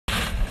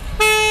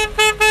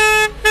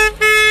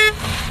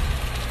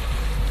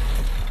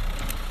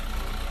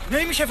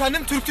Neymiş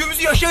efendim?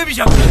 Türklüğümüzü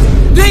yaşayamayacakmışız.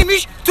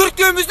 Neymiş?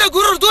 Türklüğümüzle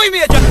gurur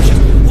duymayacakmışız.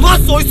 Ulan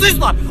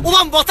soysuzlar,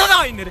 ulan vatan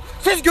hainleri.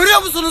 Siz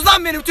görüyor musunuz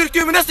lan benim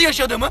Türklüğümü nasıl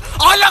yaşadığımı?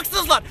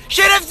 Ahlaksızlar,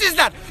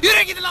 şerefsizler.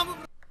 Yürü gidin lan bu...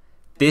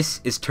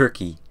 This is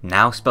Turkey,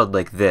 now spelled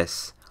like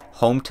this,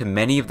 home to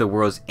many of the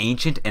world's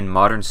ancient and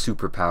modern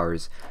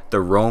superpowers. The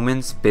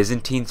Romans,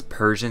 Byzantines,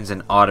 Persians,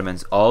 and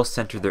Ottomans all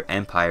centered their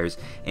empires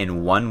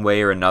in one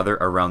way or another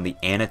around the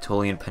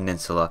Anatolian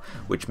Peninsula,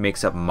 which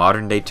makes up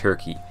modern-day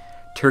Turkey.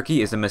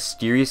 Turkey is a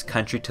mysterious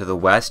country to the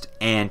west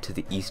and to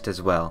the east as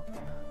well.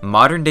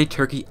 Modern-day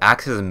Turkey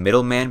acts as a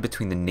middleman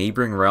between the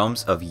neighboring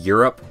realms of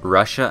Europe,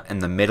 Russia,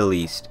 and the Middle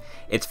East.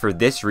 It's for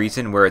this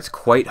reason where it's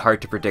quite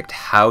hard to predict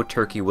how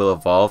Turkey will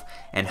evolve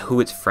and who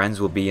its friends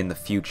will be in the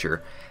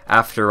future.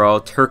 After all,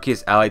 Turkey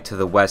is allied to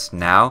the West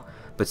now,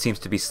 but seems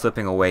to be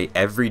slipping away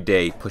every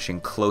day, pushing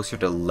closer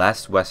to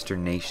less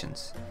Western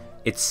nations.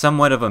 It's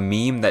somewhat of a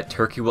meme that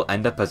Turkey will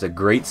end up as a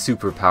great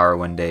superpower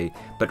one day,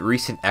 but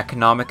recent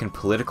economic and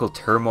political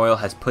turmoil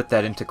has put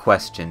that into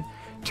question.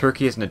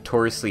 Turkey is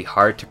notoriously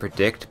hard to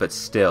predict, but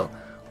still,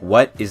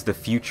 what is the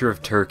future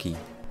of Turkey?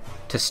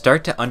 To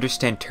start to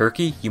understand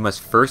Turkey, you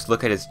must first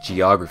look at its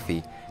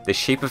geography. The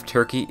shape of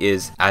Turkey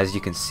is, as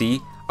you can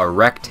see, a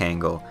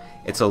rectangle.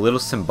 It's a little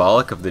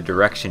symbolic of the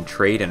direction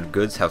trade and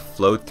goods have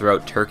flowed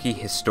throughout Turkey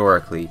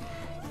historically,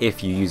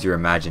 if you use your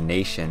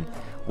imagination.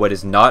 What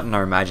is not in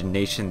our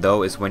imagination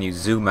though is when you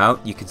zoom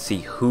out, you can see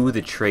who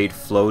the trade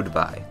flowed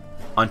by.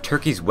 On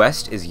Turkey's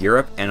west is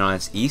Europe, and on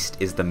its east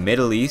is the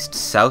Middle East,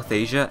 South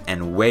Asia,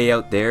 and way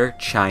out there,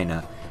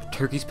 China.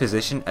 Turkey's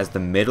position as the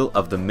middle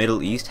of the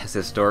Middle East has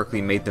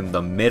historically made them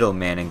the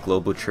middleman in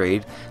global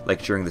trade,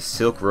 like during the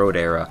Silk Road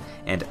era,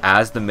 and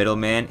as the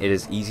middleman, it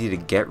is easy to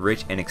get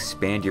rich and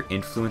expand your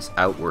influence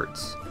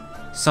outwards.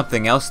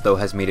 Something else though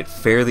has made it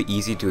fairly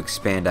easy to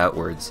expand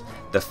outwards: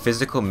 the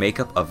physical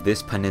makeup of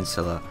this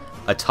peninsula.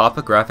 A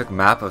topographic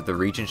map of the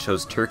region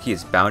shows Turkey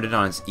is bounded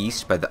on its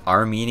east by the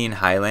Armenian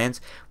highlands,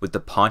 with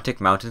the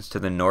Pontic Mountains to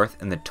the north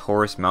and the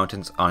Taurus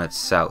Mountains on its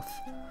south.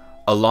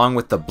 Along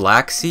with the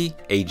Black Sea,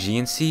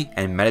 Aegean Sea,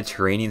 and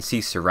Mediterranean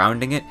Sea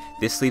surrounding it,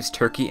 this leaves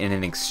Turkey in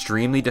an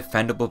extremely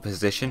defendable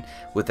position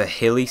with a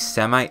hilly,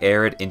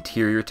 semi-arid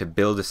interior to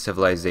build a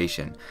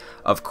civilization.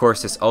 Of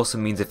course, this also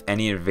means if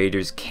any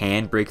invaders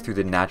can break through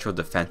the natural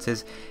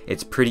defenses,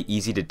 it's pretty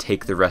easy to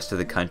take the rest of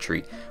the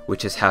country,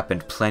 which has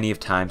happened plenty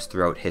of times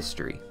throughout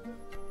history.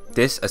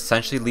 This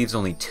essentially leaves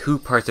only two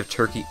parts of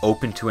Turkey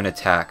open to an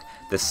attack: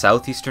 the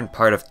southeastern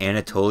part of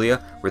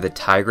Anatolia, where the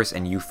Tigris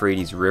and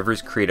Euphrates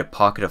rivers create a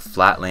pocket of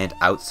flat land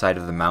outside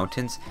of the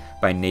mountains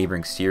by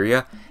neighboring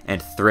Syria,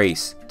 and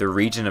Thrace, the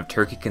region of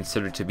Turkey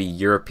considered to be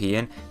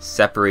European,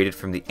 separated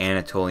from the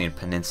Anatolian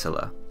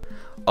Peninsula.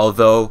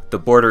 Although, the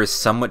border is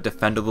somewhat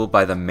defendable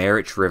by the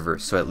Meriç River,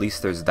 so at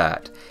least there's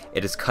that.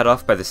 It is cut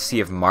off by the Sea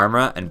of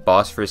Marmara and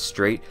Bosphorus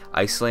Strait,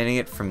 isolating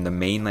it from the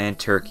mainland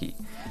Turkey.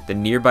 The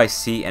nearby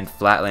sea and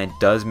flatland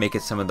does make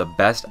it some of the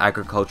best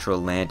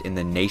agricultural land in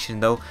the nation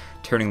though,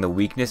 turning the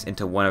weakness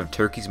into one of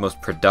Turkey's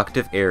most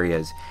productive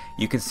areas.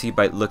 You can see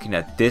by looking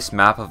at this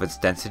map of its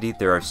density,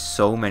 there are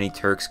so many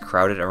Turks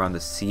crowded around the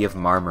Sea of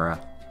Marmara.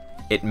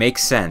 It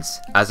makes sense,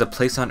 as a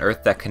place on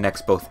Earth that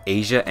connects both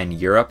Asia and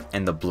Europe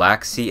and the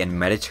Black Sea and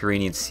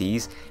Mediterranean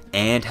Seas,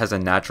 and has a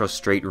natural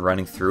strait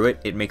running through it,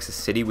 it makes a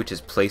city which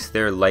is placed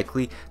there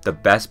likely the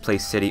best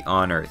placed city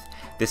on Earth.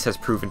 This has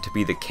proven to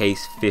be the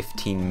case,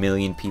 15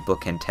 million people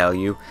can tell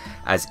you,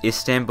 as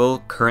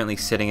Istanbul, currently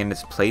sitting in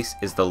its place,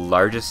 is the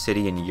largest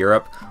city in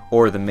Europe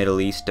or the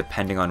Middle East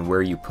depending on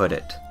where you put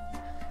it.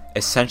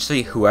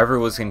 Essentially, whoever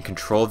was in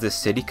control of this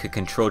city could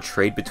control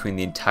trade between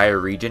the entire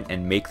region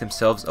and make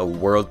themselves a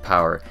world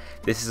power.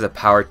 This is a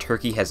power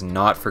Turkey has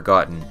not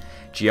forgotten.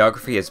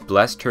 Geography has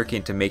blessed Turkey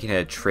into making it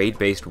a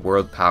trade-based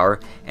world power,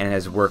 and it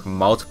has worked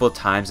multiple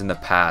times in the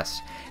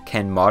past.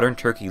 Can modern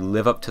Turkey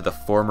live up to the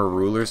former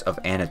rulers of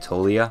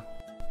Anatolia?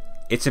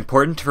 It's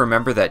important to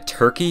remember that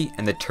Turkey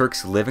and the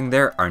Turks living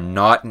there are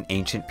not an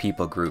ancient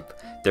people group.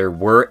 There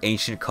were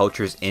ancient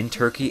cultures in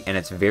Turkey, and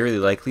it's very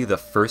likely the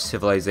first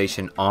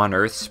civilization on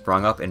Earth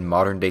sprung up in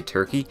modern-day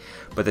Turkey,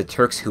 but the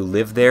Turks who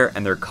live there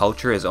and their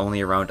culture is only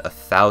around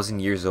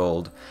 1,000 years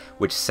old,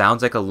 which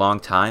sounds like a long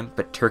time,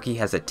 but Turkey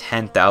has a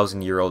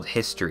 10,000-year-old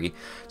history,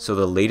 so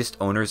the latest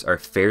owners are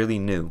fairly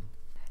new.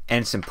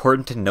 And it's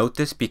important to note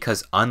this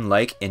because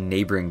unlike in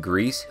neighboring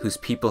Greece, whose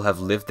people have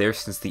lived there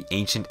since the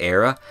ancient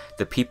era,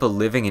 the people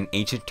living in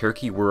ancient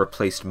Turkey were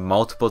replaced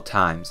multiple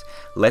times.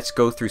 Let's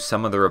go through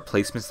some of the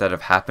replacements that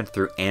have happened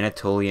through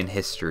Anatolian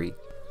history.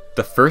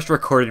 The first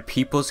recorded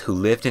peoples who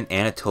lived in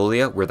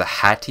Anatolia were the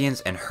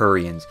Hattians and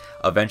Hurrians,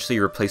 eventually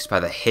replaced by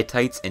the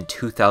Hittites in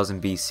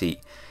 2000 BC.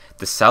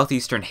 The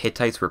southeastern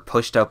Hittites were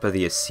pushed out by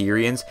the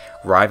Assyrians,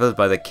 rivaled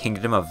by the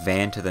kingdom of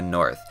Van to the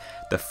north.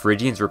 The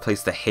Phrygians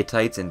replaced the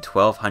Hittites in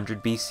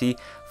 1200 BC,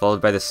 followed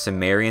by the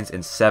Sumerians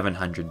in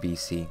 700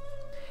 BC.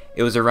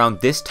 It was around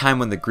this time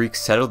when the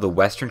Greeks settled the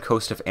western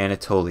coast of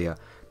Anatolia.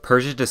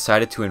 Persia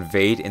decided to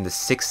invade in the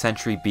 6th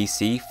century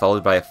BC,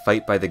 followed by a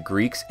fight by the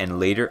Greeks, and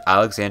later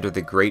Alexander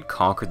the Great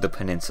conquered the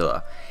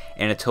peninsula.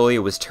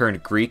 Anatolia was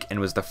turned Greek and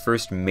was the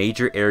first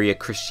major area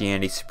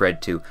Christianity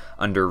spread to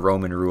under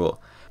Roman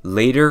rule.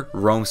 Later,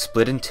 Rome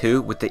split in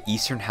two, with the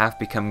eastern half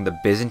becoming the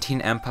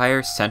Byzantine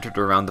Empire centered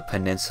around the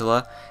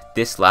peninsula.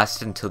 This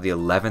lasted until the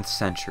 11th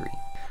century.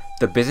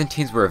 The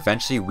Byzantines were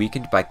eventually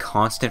weakened by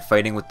constant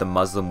fighting with the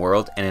Muslim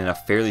world, and in a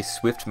fairly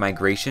swift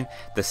migration,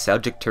 the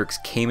Seljuk Turks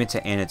came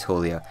into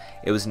Anatolia.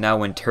 It was now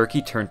when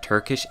Turkey turned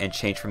Turkish and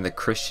changed from the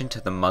Christian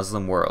to the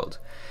Muslim world.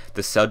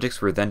 The Seljuks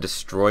were then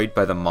destroyed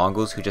by the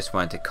Mongols, who just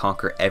wanted to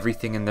conquer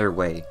everything in their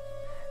way.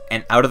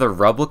 And out of the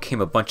rubble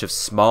came a bunch of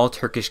small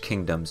Turkish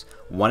kingdoms.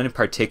 One in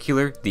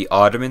particular, the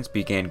Ottomans,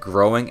 began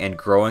growing and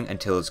growing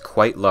until it was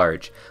quite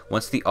large.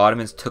 Once the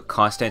Ottomans took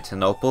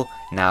Constantinople,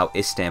 now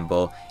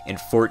Istanbul, in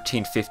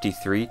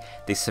 1453,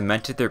 they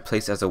cemented their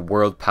place as a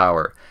world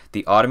power.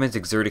 The Ottomans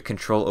exerted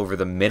control over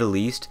the Middle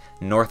East,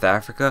 North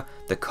Africa,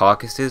 the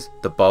Caucasus,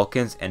 the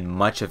Balkans, and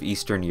much of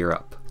Eastern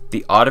Europe.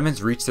 The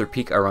Ottomans reached their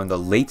peak around the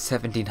late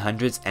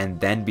 1700s and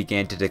then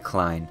began to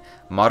decline.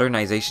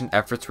 Modernization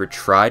efforts were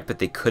tried, but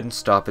they couldn't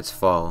stop its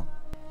fall.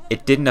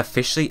 It didn't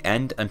officially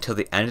end until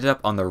they ended up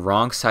on the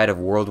wrong side of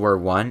World War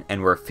I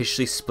and were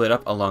officially split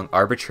up along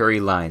arbitrary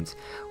lines.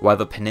 While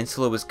the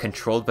peninsula was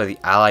controlled by the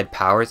Allied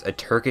powers, a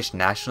Turkish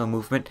national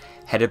movement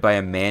headed by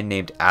a man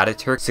named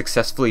Ataturk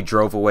successfully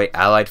drove away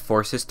Allied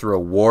forces through a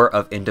war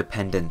of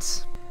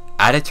independence.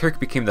 Ataturk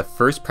became the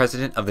first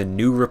president of the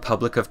new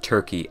Republic of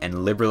Turkey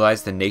and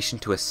liberalized the nation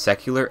to a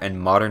secular and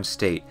modern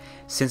state.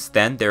 Since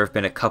then, there have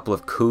been a couple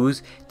of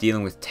coups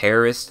dealing with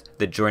terrorists,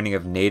 the joining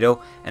of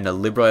NATO, and a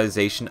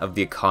liberalization of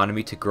the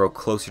economy to grow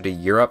closer to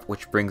Europe,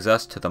 which brings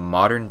us to the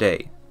modern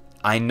day.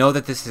 I know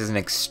that this is an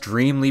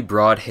extremely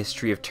broad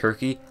history of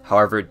Turkey,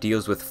 however it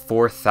deals with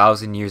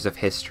 4,000 years of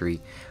history.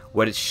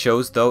 What it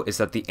shows though is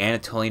that the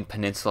Anatolian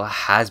Peninsula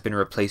has been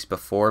replaced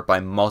before by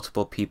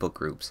multiple people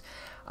groups.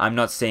 I'm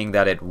not saying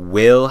that it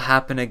will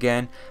happen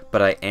again,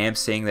 but I am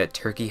saying that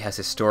Turkey has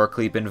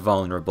historically been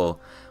vulnerable.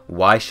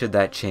 Why should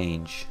that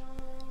change?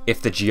 If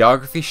the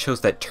geography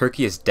shows that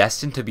Turkey is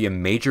destined to be a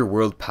major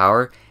world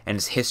power, and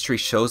its history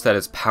shows that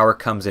its power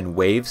comes in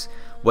waves,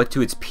 what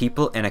do its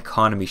people and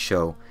economy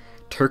show?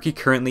 Turkey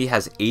currently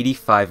has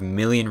 85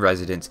 million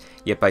residents,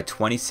 yet by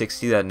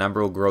 2060 that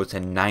number will grow to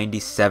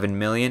 97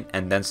 million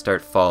and then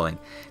start falling.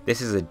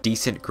 This is a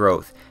decent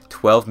growth.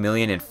 12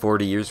 million in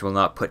 40 years will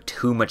not put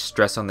too much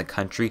stress on the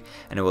country,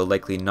 and it will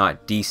likely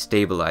not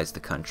destabilize the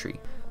country.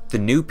 The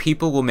new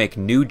people will make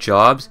new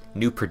jobs,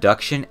 new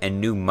production,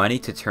 and new money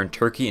to turn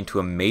Turkey into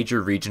a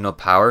major regional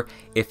power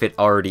if it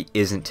already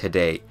isn't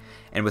today.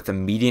 And with a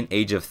median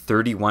age of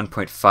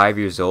 31.5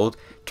 years old,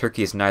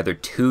 Turkey is neither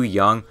too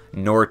young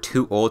nor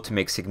too old to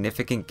make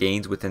significant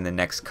gains within the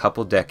next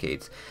couple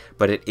decades.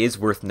 But it is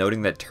worth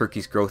noting that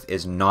Turkey's growth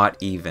is not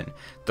even.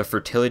 The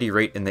fertility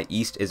rate in the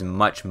East is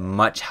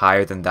much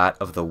higher than that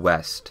of the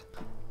West.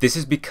 This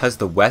is because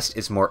the West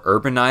is more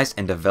urbanized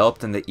and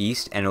developed than the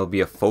East, and it will be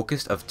a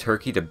focus of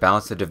Turkey to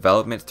balance the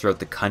development throughout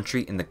the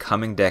country in the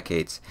coming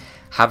decades.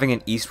 Having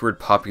an eastward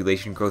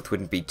population growth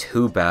wouldn't be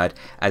too bad,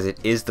 as it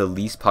is the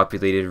least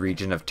populated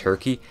region of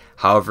Turkey.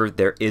 However,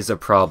 there is a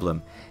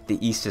problem. The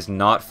East is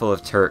not full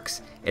of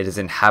Turks. It is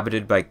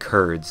inhabited by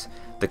Kurds.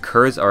 The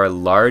Kurds are a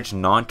large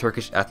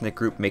non-Turkish ethnic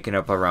group making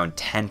up around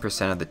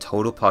 10% of the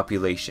total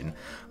population,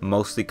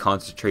 mostly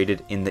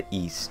concentrated in the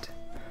East.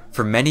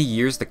 For many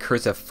years, the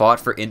Kurds have fought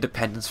for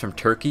independence from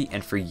Turkey,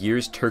 and for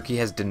years Turkey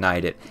has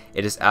denied it.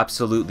 It is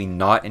absolutely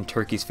not in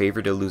Turkey's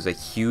favor to lose a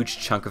huge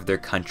chunk of their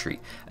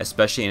country,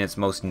 especially in its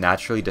most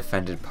naturally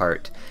defended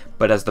part.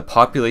 But as the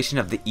population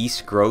of the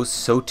East grows,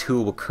 so too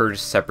will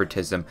Kurdish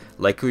separatism,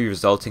 likely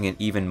resulting in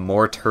even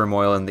more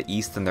turmoil in the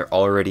East than there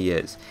already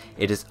is.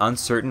 It is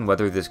uncertain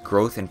whether this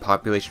growth in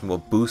population will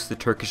boost the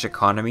Turkish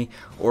economy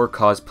or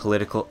cause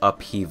political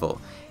upheaval.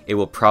 It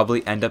will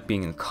probably end up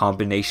being a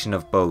combination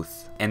of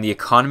both. And the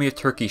economy of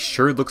Turkey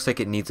sure looks like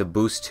it needs a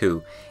boost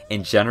too.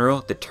 In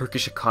general, the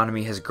Turkish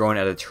economy has grown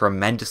at a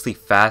tremendously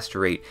fast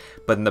rate,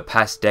 but in the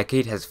past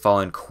decade has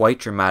fallen quite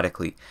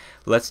dramatically.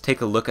 Let's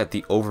take a look at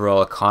the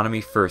overall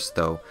economy first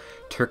though.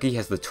 Turkey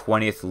has the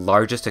 20th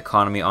largest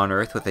economy on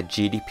earth with a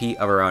GDP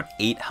of around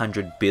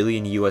 800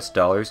 billion US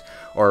dollars,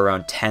 or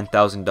around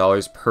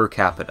 $10,000 per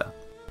capita.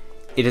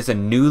 It is a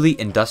newly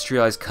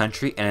industrialized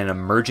country and an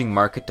emerging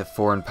market to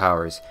foreign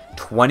powers.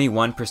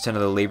 21% of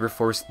the labor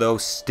force, though,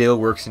 still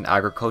works in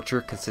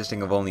agriculture,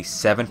 consisting of only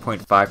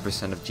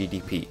 7.5% of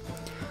GDP,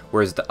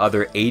 whereas the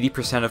other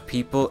 80% of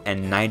people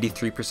and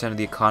 93% of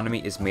the economy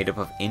is made up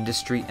of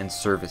industry and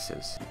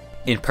services.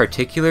 In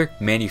particular,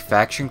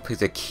 manufacturing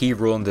plays a key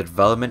role in the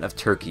development of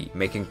Turkey,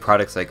 making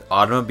products like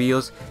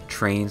automobiles,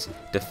 trains,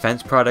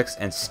 defense products,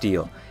 and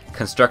steel.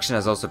 Construction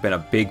has also been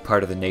a big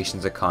part of the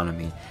nation's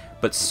economy.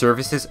 But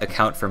services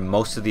account for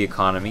most of the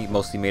economy,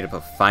 mostly made up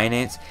of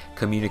finance,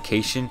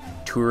 communication,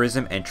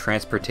 tourism, and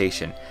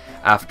transportation.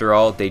 After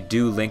all, they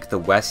do link the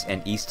West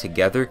and East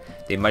together.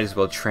 They might as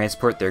well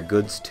transport their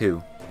goods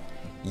too.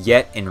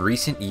 Yet, in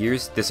recent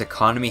years, this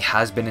economy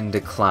has been in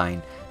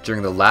decline.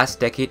 During the last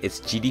decade, its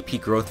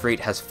GDP growth rate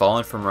has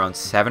fallen from around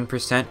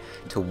 7%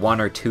 to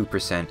 1 or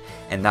 2%,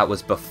 and that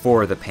was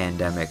before the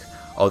pandemic.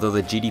 Although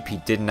the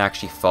GDP didn't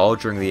actually fall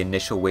during the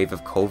initial wave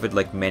of COVID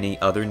like many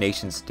other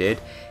nations did,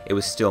 it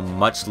was still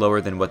much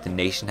lower than what the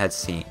nation had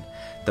seen.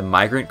 The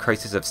migrant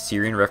crisis of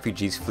Syrian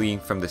refugees fleeing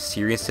from the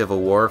Syrian civil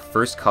war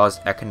first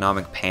caused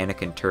economic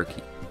panic in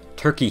Turkey.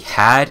 Turkey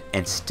had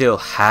and still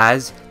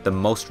has the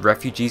most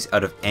refugees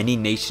out of any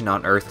nation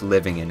on earth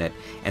living in it,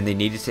 and they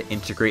needed to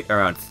integrate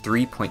around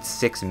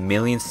 3.6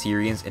 million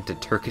Syrians into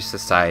Turkish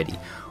society,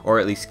 or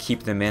at least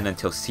keep them in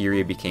until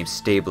Syria became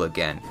stable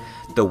again.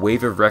 The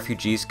wave of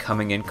refugees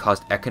coming in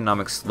caused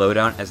economic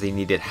slowdown as they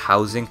needed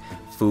housing,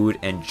 food,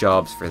 and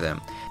jobs for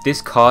them. This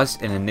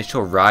caused an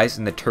initial rise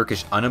in the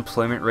Turkish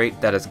unemployment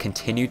rate that has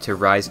continued to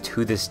rise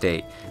to this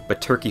day,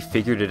 but Turkey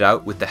figured it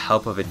out with the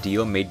help of a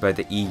deal made by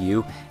the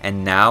EU,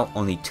 and now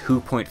only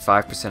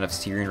 2.5% of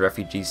Syrian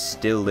refugees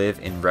still live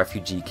in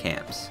refugee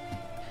camps.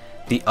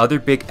 The other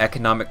big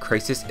economic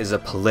crisis is a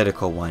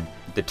political one.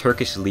 The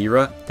Turkish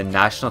lira, the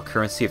national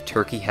currency of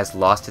Turkey, has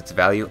lost its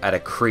value at a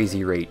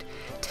crazy rate.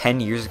 10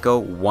 years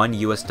ago,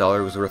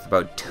 $1 was worth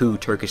about 2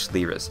 Turkish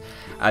liras.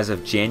 As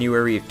of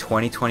January of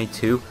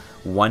 2022,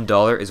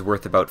 $1 is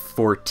worth about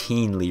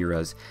 14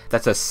 liras.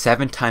 That's a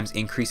 7 times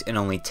increase in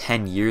only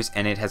 10 years,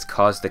 and it has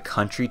caused the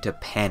country to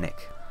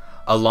panic.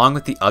 Along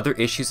with the other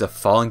issues of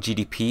falling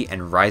GDP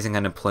and rising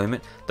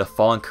unemployment, the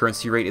falling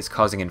currency rate is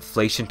causing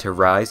inflation to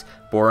rise,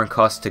 borrowing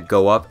costs to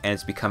go up, and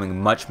it's becoming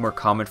much more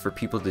common for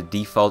people to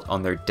default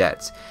on their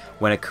debts.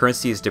 When a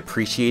currency is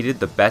depreciated,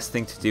 the best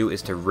thing to do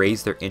is to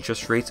raise their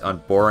interest rates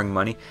on borrowing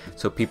money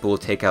so people will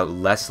take out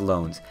less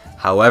loans.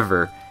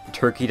 However,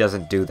 Turkey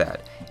doesn't do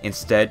that.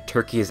 Instead,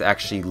 Turkey has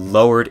actually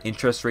lowered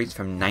interest rates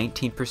from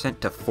 19%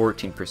 to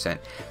 14%,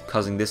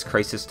 causing this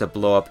crisis to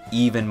blow up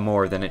even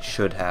more than it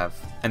should have.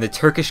 And the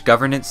Turkish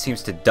government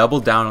seems to double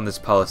down on this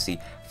policy,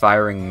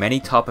 firing many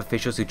top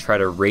officials who try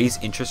to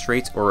raise interest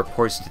rates or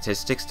report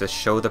statistics to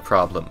show the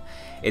problem.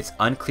 It's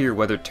unclear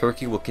whether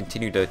Turkey will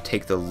continue to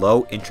take the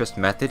low interest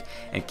method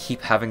and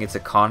keep having its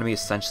economy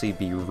essentially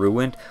be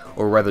ruined,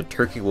 or whether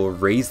Turkey will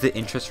raise the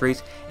interest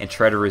rates and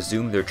try to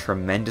resume their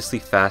tremendously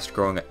fast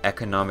growing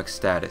economic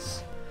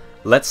status.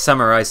 Let's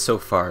summarize so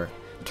far.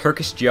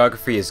 Turkish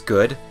geography is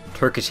good,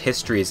 Turkish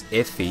history is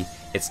iffy,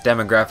 its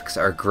demographics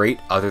are great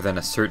other than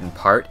a certain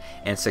part,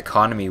 and its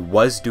economy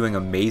was doing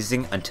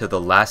amazing until the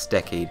last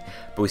decade,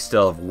 but we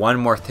still have one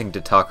more thing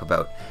to talk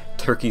about: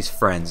 Turkey's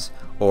friends,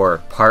 or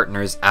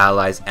partners,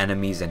 allies,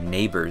 enemies, and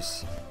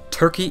neighbors.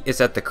 Turkey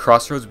is at the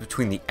crossroads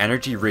between the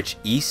energy-rich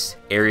East,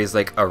 areas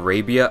like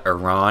Arabia,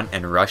 Iran,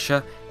 and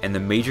Russia, and the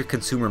major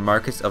consumer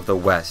markets of the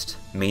West,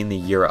 mainly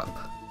Europe.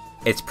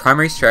 Its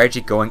primary strategy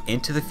going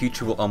into the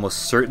future will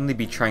almost certainly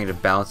be trying to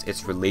balance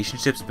its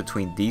relationships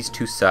between these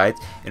two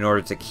sides in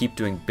order to keep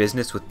doing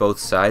business with both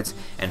sides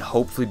and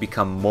hopefully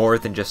become more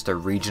than just a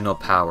regional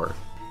power.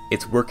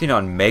 It's working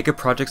on mega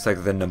projects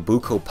like the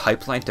Nabucco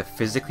pipeline to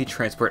physically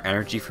transport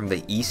energy from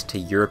the East to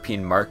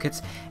European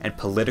markets, and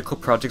political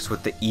projects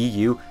with the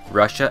EU,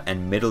 Russia,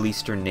 and Middle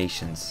Eastern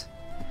nations.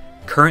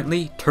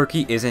 Currently,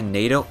 Turkey is in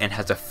NATO and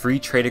has a free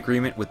trade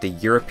agreement with the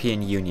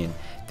European Union.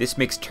 This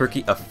makes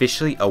Turkey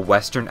officially a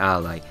Western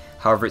ally.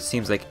 However, it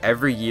seems like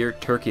every year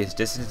Turkey is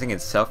distancing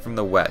itself from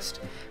the West.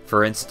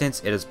 For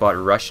instance, it has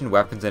bought Russian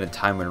weapons at a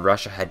time when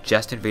Russia had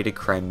just invaded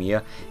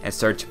Crimea and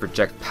started to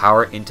project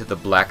power into the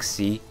Black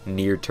Sea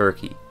near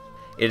Turkey.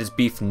 It has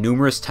beefed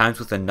numerous times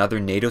with another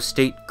NATO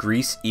state,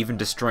 Greece, even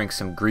destroying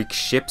some Greek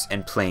ships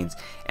and planes,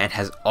 and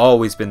has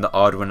always been the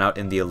odd one out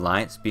in the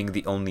alliance, being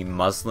the only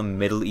Muslim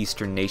Middle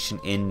Eastern nation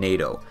in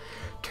NATO.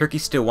 Turkey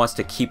still wants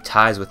to keep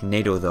ties with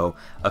NATO though,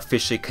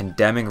 officially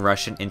condemning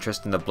Russian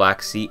interest in the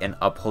Black Sea and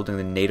upholding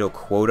the NATO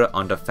quota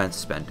on defense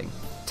spending.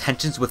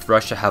 Tensions with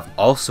Russia have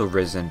also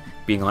risen,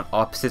 being on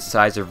opposite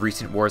sides of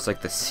recent wars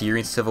like the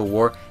Syrian Civil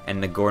War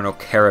and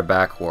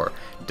Nagorno-Karabakh War.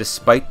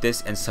 Despite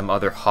this and some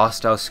other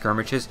hostile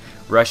skirmishes,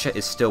 Russia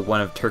is still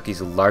one of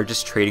Turkey's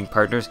largest trading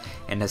partners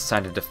and has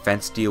signed a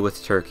defense deal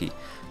with Turkey.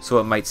 So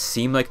it might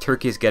seem like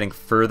Turkey is getting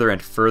further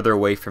and further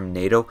away from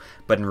NATO,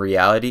 but in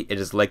reality it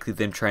is likely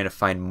them trying to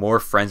find more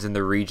friends in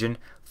the region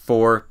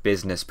for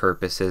business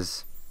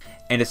purposes.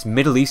 And its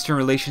Middle Eastern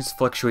relations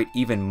fluctuate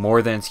even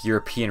more than its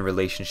European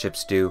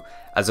relationships do.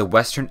 As a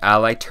Western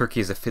ally,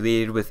 Turkey is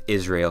affiliated with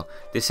Israel.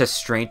 This has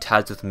strained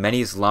ties with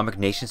many Islamic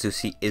nations who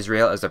see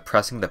Israel as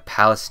oppressing the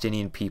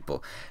Palestinian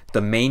people.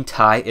 The main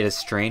tie it has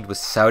strained was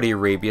Saudi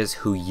Arabia's,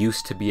 who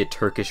used to be a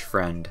Turkish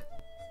friend.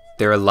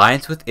 Their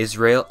alliance with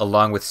Israel,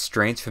 along with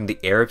strains from the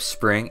Arab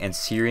Spring and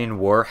Syrian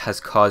war, has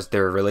caused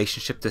their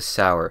relationship to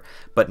sour,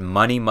 but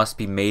money must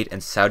be made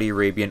and Saudi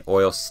Arabian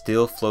oil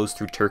still flows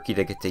through Turkey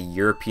to get to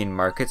European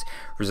markets,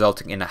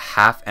 resulting in a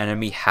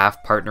half-enemy,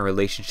 half-partner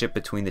relationship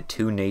between the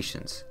two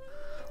nations.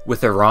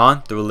 With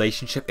Iran, the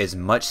relationship is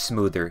much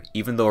smoother.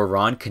 Even though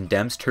Iran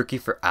condemns Turkey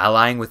for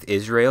allying with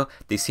Israel,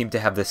 they seem to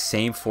have the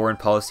same foreign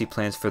policy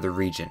plans for the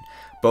region.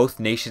 Both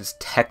nations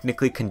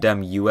technically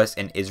condemn US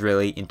and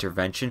Israeli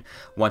intervention,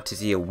 want to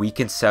see a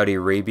weakened Saudi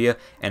Arabia,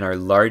 and are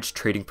large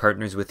trading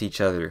partners with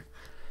each other.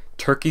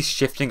 Turkey's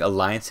shifting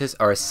alliances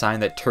are a sign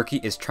that Turkey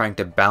is trying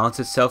to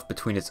balance itself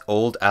between its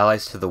old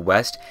allies to the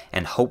west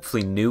and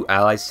hopefully new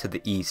allies to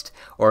the east,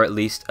 or at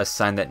least a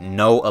sign that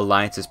no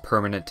alliance is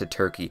permanent to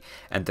Turkey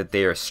and that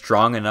they are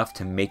strong enough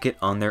to make it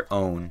on their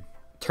own.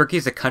 Turkey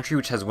is a country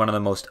which has one of the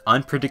most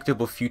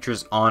unpredictable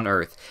futures on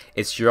earth.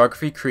 Its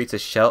geography creates a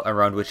shell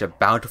around which a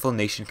bountiful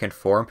nation can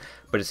form,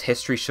 but its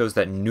history shows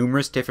that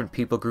numerous different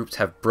people groups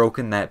have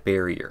broken that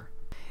barrier.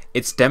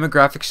 Its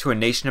demographics show a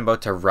nation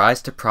about to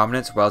rise to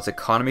prominence, while its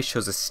economy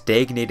shows a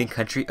stagnating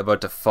country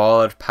about to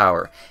fall out of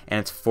power, and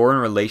its foreign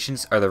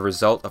relations are the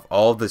result of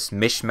all of this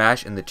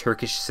mishmash in the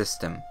Turkish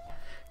system.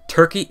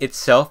 Turkey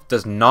itself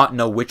does not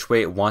know which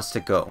way it wants to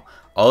go.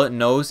 All it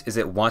knows is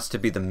it wants to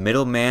be the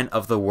middleman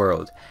of the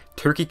world.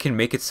 Turkey can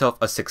make itself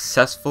a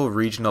successful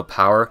regional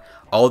power.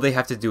 All they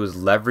have to do is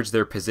leverage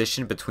their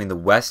position between the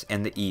West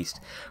and the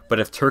East. But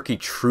if Turkey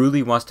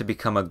truly wants to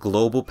become a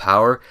global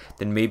power,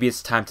 then maybe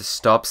it's time to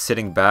stop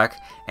sitting back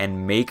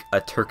and make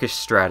a Turkish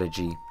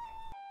strategy.